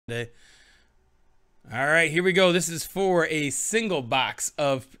All right, here we go. This is for a single box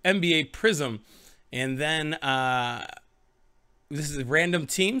of NBA Prizm. And then this is a random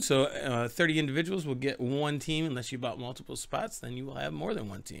team. So 30 individuals will get one team. Unless you bought multiple spots, then you will have more than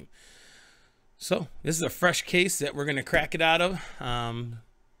one team. So this is a fresh case that we're going to crack it out of.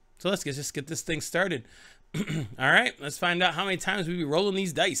 So let's just get this thing started. All right, let's find out how many times we be rolling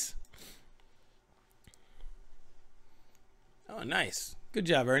these dice. Oh, nice. Good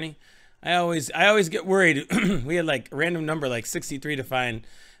job, Ernie. I always get worried. We had like a random number like 63 to find.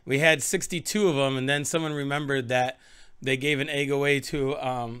 We had 62 of them, and then someone remembered that they gave an egg away to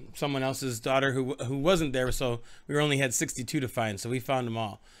someone else's daughter who wasn't there, so we only had 62 to find, so we found them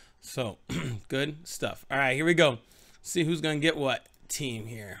all. So good stuff. All right, here we go. See who's gonna get what team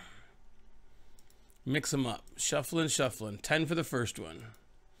here. Mix them up. Shuffling, shuffling. 10 for the first one.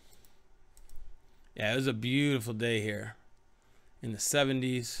 Yeah, it was a beautiful day here in the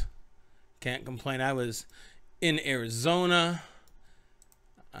 70s. Can't complain. I was in Arizona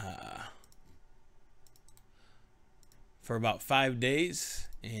for about 5 days,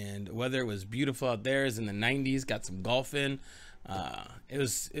 and the weather was beautiful out there. It was in the 90s. Got some golf in. It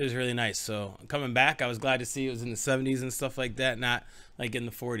was really nice. So coming back, I was glad to see it was in the 70s and stuff like that, not like in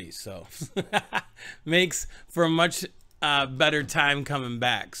the 40s. So makes for a much better time coming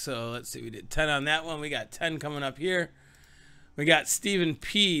back. So let's see. We did 10 on that one. We got 10 coming up here. We got Stephen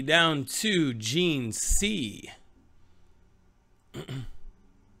P down to Gene C. The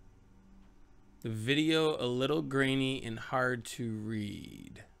video a little grainy and hard to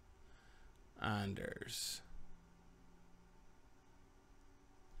read. Anders.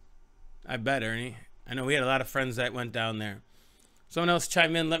 I bet, Ernie. I know we had a lot of friends that went down there. Someone else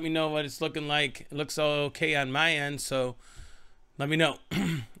chime in. Let me know what it's looking like. It looks all okay on my end, so let me know.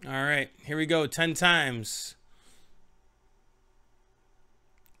 All right, here we go. 10 times.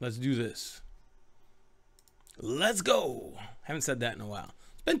 Let's do this. Let's go. Haven't said that in a while.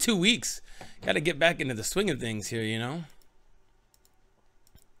 It's been 2 weeks. Got to get back into the swing of things here, you know.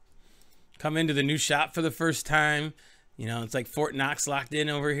 Come into the new shop for the first time. You know, it's like Fort Knox locked in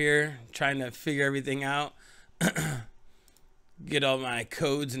over here, trying to figure everything out. Get all my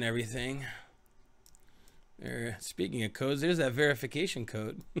codes and everything. Speaking of codes, there's that verification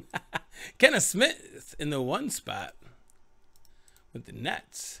code. Kenneth Smith in the one spot with the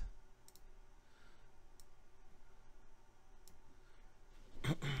Nets.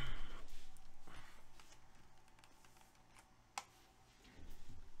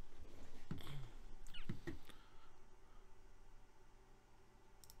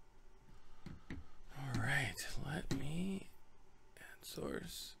 All right, let me add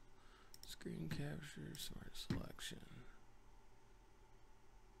source, screen capture, smart selection.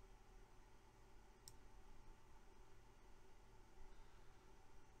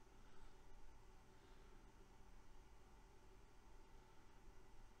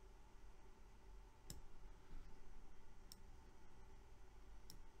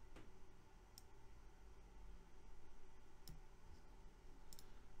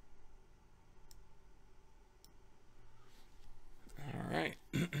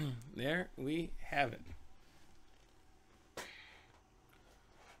 There we have it.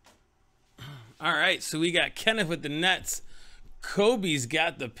 All right, so we got Kenneth with the Nets. Kobe's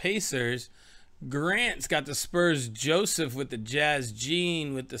got the Pacers. Grant's got the Spurs. Joseph with the Jazz.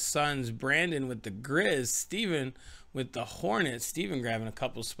 Gene with the Suns. Brandon with the Grizz. Steven with the Hornets. Steven grabbing a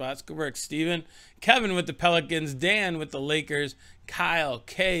couple spots. Good work, Steven. Kevin with the Pelicans. Dan with the Lakers. Kyle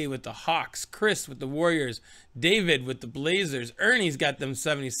K with the Hawks. Chris with the Warriors. David with the Blazers. Ernie's got them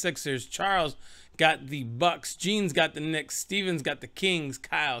 76ers. Charles got the Bucks. Gene's got the Knicks. Steven's got the Kings.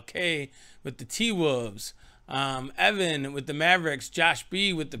 Kyle K with the T-Wolves. Evan with the Mavericks. Josh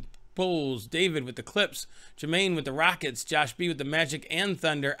B with the Bulls. David with the Clips. Jermaine with the Rockets. Josh B with the Magic and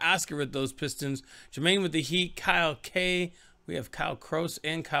Thunder. Oscar with those Pistons. Jermaine with the Heat. Kyle K. We have Kyle Cross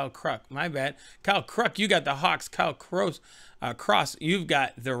and Kyle Kruk. My bad. Kyle Kruk, you got the Hawks. Kyle Cross, you've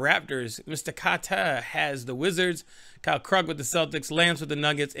got the Raptors. Mr. Kata has the Wizards. Kyle Kruk with the Celtics. Lance with the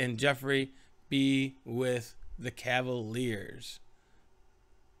Nuggets. And Jeffrey B with the Cavaliers.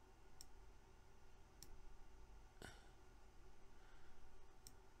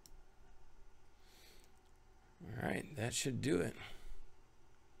 All right, that should do it.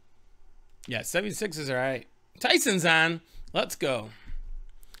 Yeah, 76ers are all right. Tyson's on. Let's go.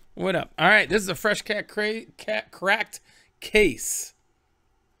 What up? All right, this is a fresh cracked case.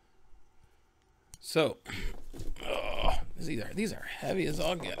 So, these are heavy as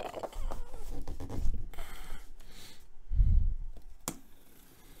all get out.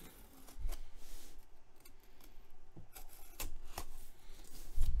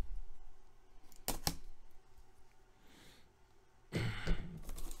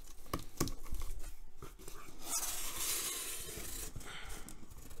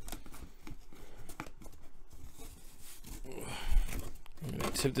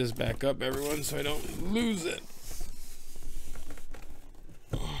 tip this back up, everyone, so I don't lose it.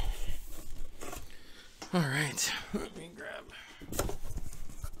 All right, let me grab.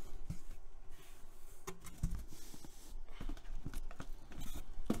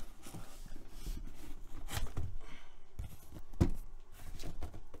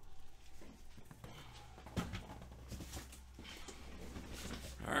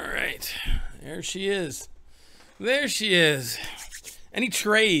 All right, there she is. There she is. Any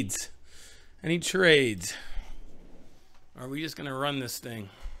trades? Any trades? Or are we just gonna run this thing?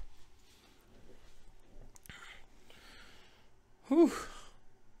 Whew.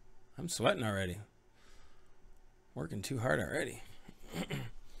 I'm sweating already. Working too hard already.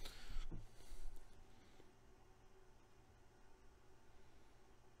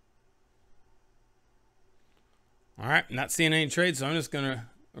 All right, not seeing any trades, so I'm just gonna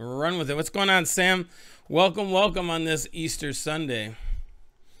run with it. What's going on, Sam? Welcome, welcome on this Easter Sunday.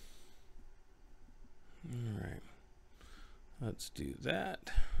 All right, let's do that.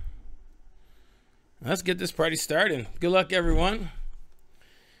 Let's get this party started. Good luck, everyone.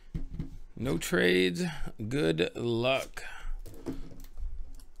 No trades. Good luck. I'm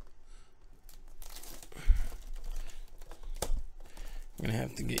gonna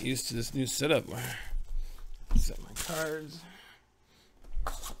have to get used to this new setup. Set my cards.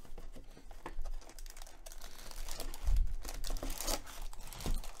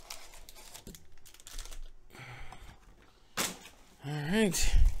 All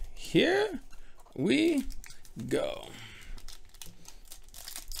right, here we go.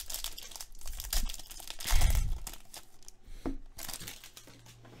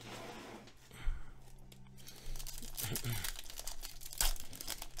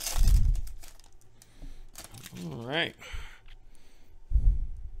 All right.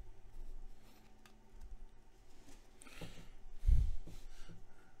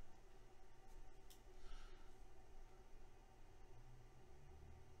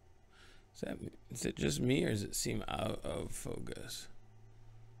 Is it just me, or does it seem out of focus?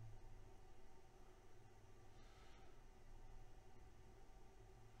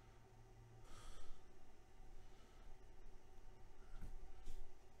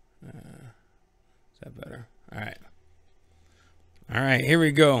 Is that better? All right. All right, here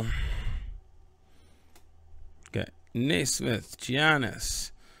we go. Got Naismith,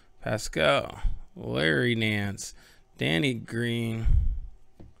 Giannis, Pascal, Larry Nance, Danny Green.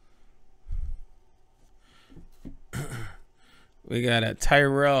 We got a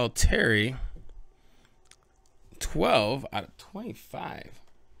Tyrell Terry, 12 out of 25.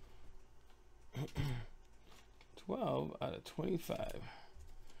 12 out of 25.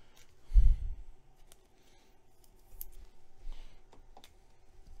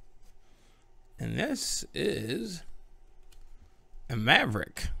 And this is a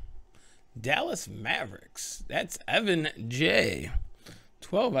Maverick. Dallas Mavericks. That's Evan J.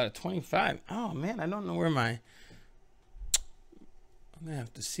 12 out of 25. Oh, man, I don't know where my... I'm going to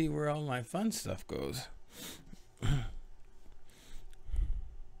have to see where all my fun stuff goes.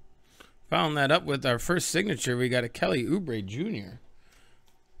 Found that up with our first signature. We got a Kelly Oubre Jr.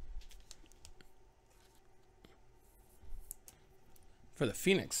 for the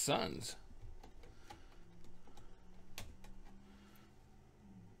Phoenix Suns.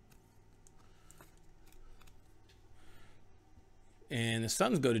 And the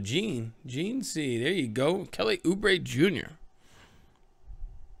Suns go to Gene. Gene C. There you go. Kelly Oubre Jr.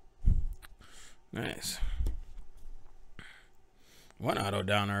 Nice. One auto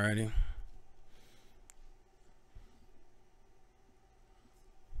down already.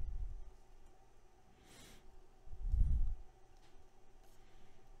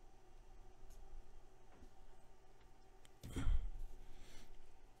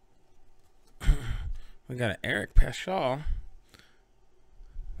 We got an Eric Paschal.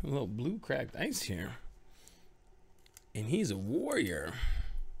 A little blue cracked ice here. And he's a Warrior.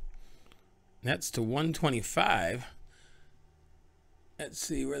 That's to 125. Let's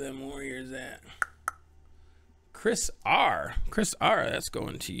see where them Warriors at. Chris R. Chris R, that's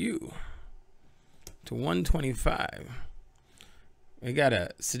going to you. To 125. We got a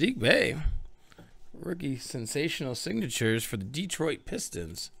Sadiq Bey. Rookie sensational signatures for the Detroit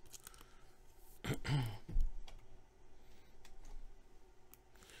Pistons.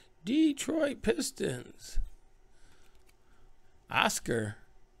 Detroit Pistons. Oscar.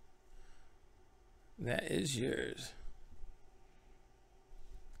 That is yours.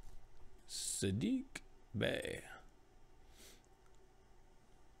 Sadiq Bey.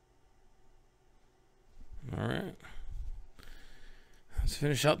 All right. Let's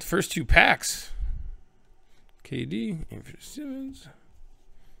finish out the first two packs. KD, Anthony Simmons.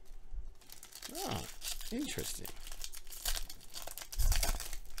 Oh, interesting.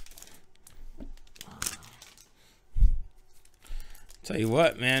 Tell you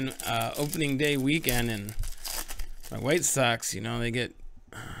what, man, opening day weekend and my White Sox, you know, they get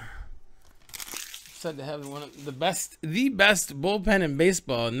said to have one of the best bullpen in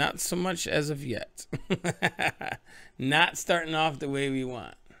baseball. Not so much as of yet. Not starting off the way we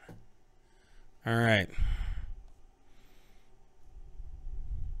want. All right.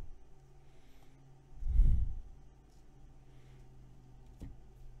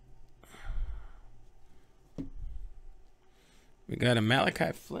 We got a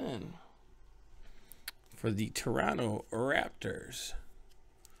Malachi Flynn for the Toronto Raptors.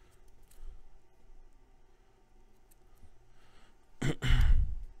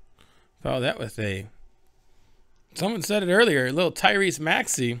 Follow that with a, someone said it earlier, a little Tyrese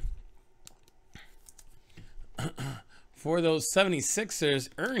Maxey for those 76ers.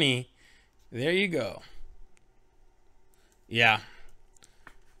 Ernie, there you go. Yeah.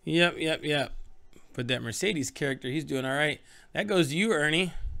 Yep. But that Mercedes character, he's doing all right. That goes to you,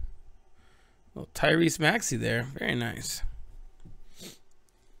 Ernie. Little Tyrese Maxey there. Very nice.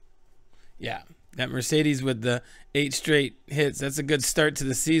 Yeah, that Mercedes with the 8 straight hits. That's a good start to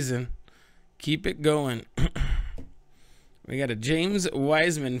the season. Keep it going. We got a James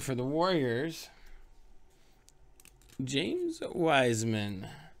Wiseman for the Warriors. James Wiseman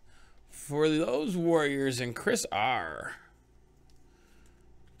for those Warriors and Chris R.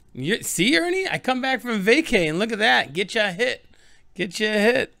 You see, Ernie? I come back from vacay and look at that. Get you a hit. Get you a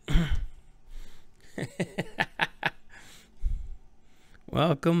hit.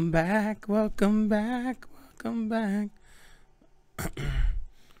 Welcome back. Welcome back. Welcome back.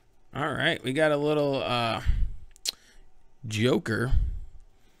 All right. We got a little Joker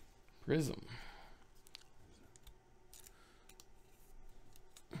Prizm.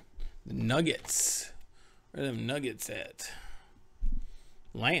 The Nuggets. Where are them Nuggets at?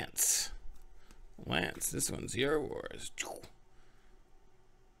 Lance, this one's your wars.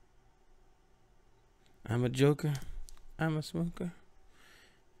 I'm a joker. I'm a smoker.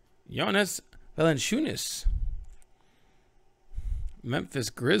 Jonas Valanciunas. Memphis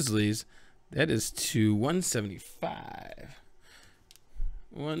Grizzlies. That is to 175.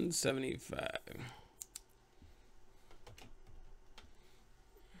 175.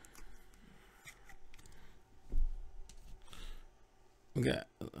 We got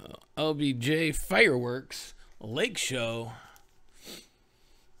LBJ Fireworks Lake Show.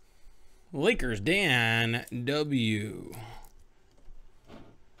 Lakers Dan W.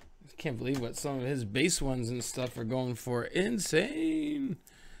 Can't believe what some of his base ones and stuff are going for. Insane.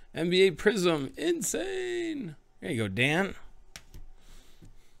 NBA Prizm. Insane. There you go, Dan.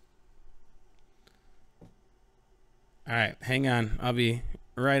 All right, hang on. I'll be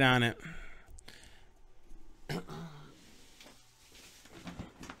right on it.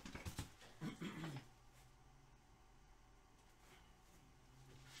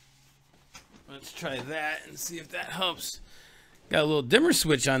 Let's try that and see if that helps. Got a little dimmer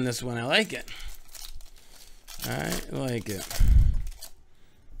switch on this one. I like it. I like it.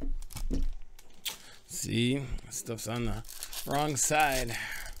 See, stuff's on the wrong side.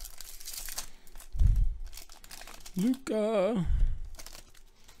 Luka.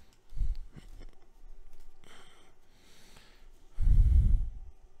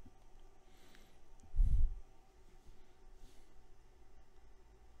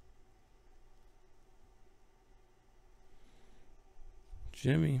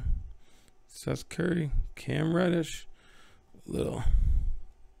 Jimmy, Seth Curry, Cam Reddish, little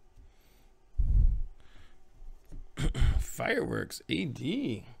Fireworks, AD,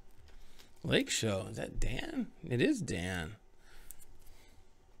 Lake Show. Is that Dan? It is Dan.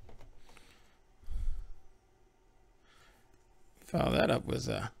 Follow that up with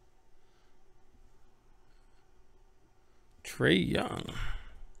Trey Young.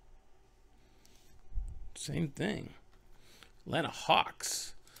 Same thing. Atlanta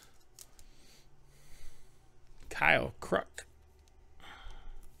Hawks. Kyle Crook.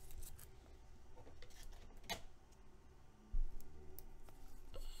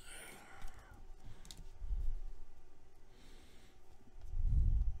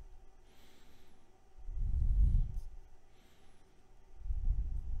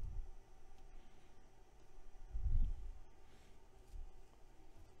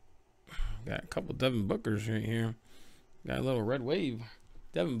 Got a couple Devin Bookers right here. Got a little red wave.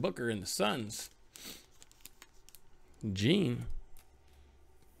 Devin Booker in the Suns. Gene.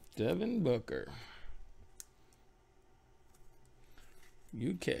 Devin Booker.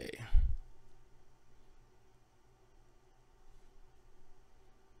 UK.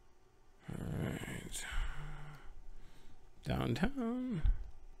 All right. Downtown.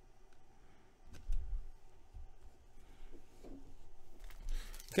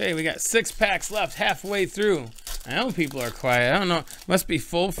 Okay, we got 6 packs left, halfway through. I know people are quiet. I don't know. Must be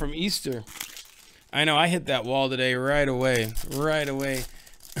full from Easter. I know. I hit that wall today right away. Right away.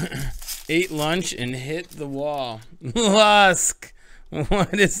 Ate lunch and hit the wall. Lusk,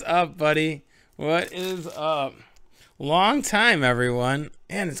 what is up, buddy? What is up? Long time, everyone.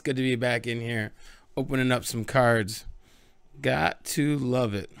 And it's good to be back in here, opening up some cards. Got to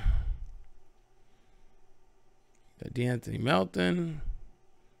love it. Got D'Anthony Melton,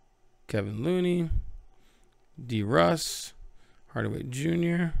 Kevin Looney, D. Russ, Hardaway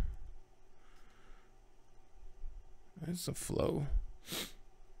Jr. That's a flow.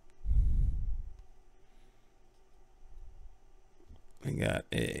 I got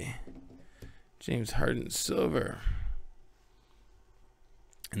a James Harden silver.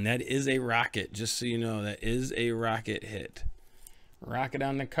 And that is a rocket, just so you know. That is a rocket hit. Rocket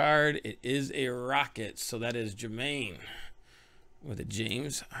on the card. It is a rocket. So that is Jermaine with a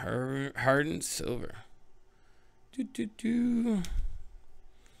James Harden silver.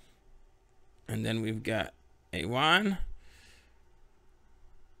 And then we've got a Juan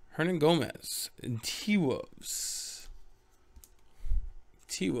Hernan Gomez and T-Wolves.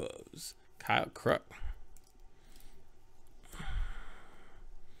 T-Wolves. Kyle Crook.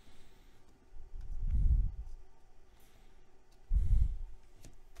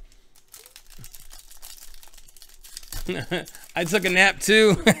 I took a nap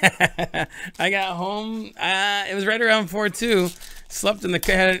too. I got home. It was right around 4:02. Slept in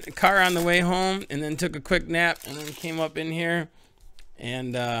the car on the way home, and then took a quick nap, and then came up in here,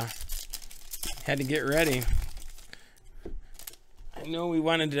 and had to get ready. I know we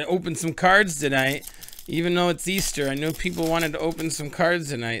wanted to open some cards tonight, even though it's Easter. I know people wanted to open some cards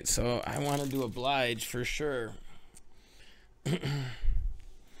tonight, so I wanted to oblige for sure.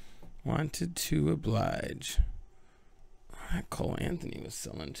 Wanted to oblige. That Cole Anthony was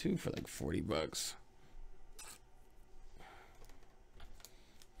selling too for like $40.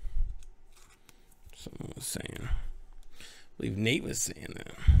 Someone was saying. I believe Nate was saying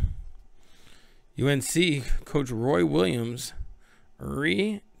that. UNC coach Roy Williams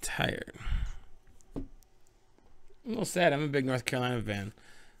retired. A little sad. I'm a big North Carolina fan.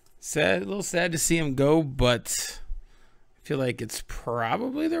 Sad, a little sad to see him go, but I feel like it's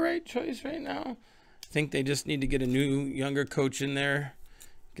probably the right choice right now. I think they just need to get a new, younger coach in there,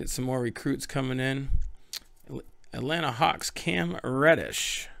 get some more recruits coming in. Atlanta Hawks, Cam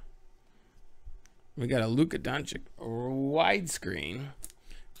Reddish. We got a Luka Doncic widescreen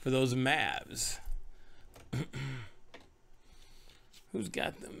for those Mavs. Who's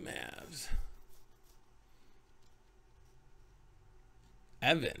got the Mavs?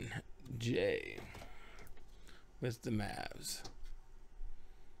 Evan J. with the Mavs.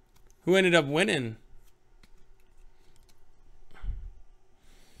 Who ended up winning?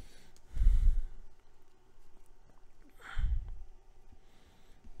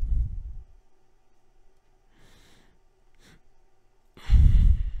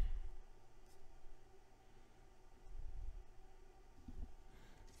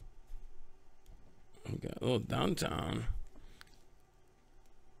 We got a little downtown.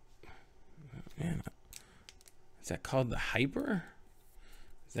 Man, is that called the Hyper?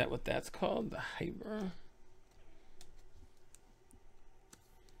 Is that what that's called? The Hyper?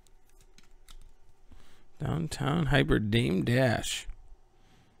 Downtown Hyper Dame Dash.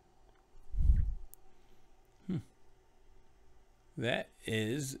 That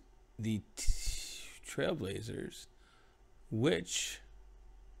is the Trailblazers, which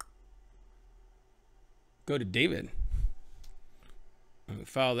go to David. And we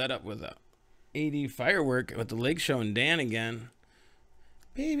follow that up with a 80 firework with the Lake Show and Dan again.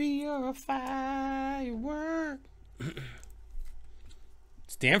 Baby, you're a firework.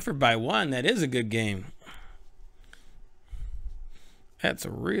 Stanford by 1. That is a good game. That's a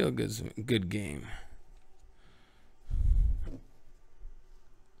real good game.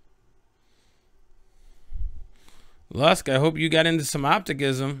 Lusk, I hope you got into some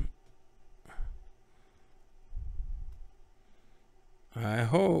opticism. I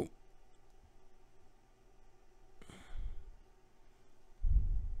hope.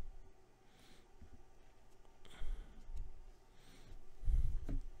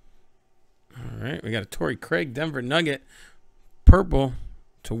 All right, we got a Torrey Craig Denver Nugget purple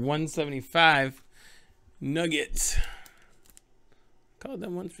to 175 Nuggets. Called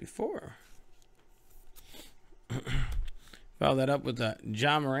them once before. Follow that up with a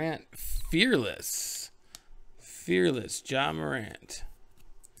Ja Morant Fearless. Fearless Ja Morant.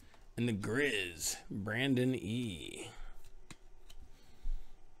 And the Grizz, Brandon E.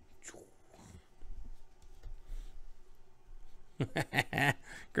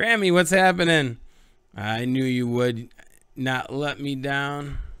 Grammy, what's happening? I knew you would not let me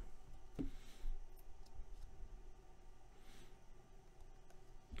down.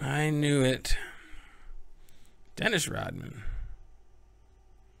 I knew it. Dennis Rodman.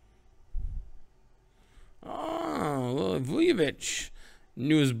 Oh, little Vujovic.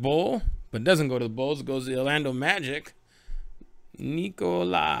 Knew his bowl, but doesn't go to the Bulls. Goes to the Orlando Magic.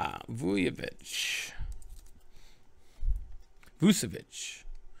 Nikola Vujovic. Vucevic.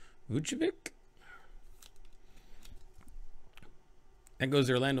 Vucevic? That goes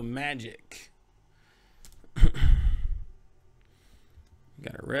to Orlando Magic.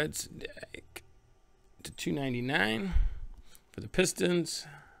 Got a red stick to 299 for the Pistons.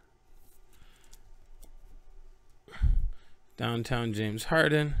 Downtown James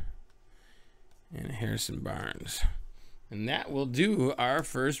Harden and Harrison Barnes. And that will do our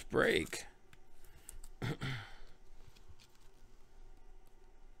first break.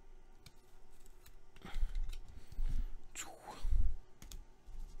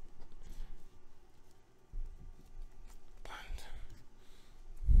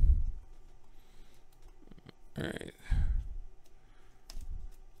 All right.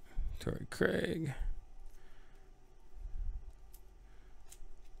 Torrey Craig.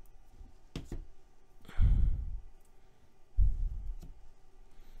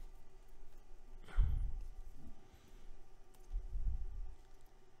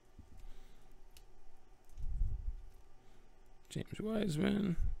 James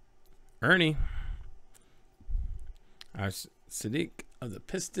Wiseman. Ernie. Our Sadiq of the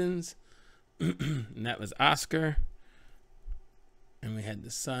Pistons. And that was Oscar. And we had the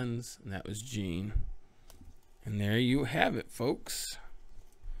Suns, and that was Gene. And there you have it, folks.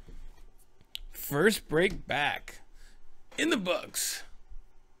 First break back in the books.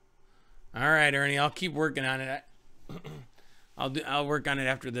 All right, Ernie, I'll keep working on it. I'll work on it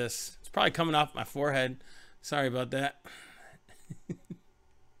after this. It's probably coming off my forehead. Sorry about that.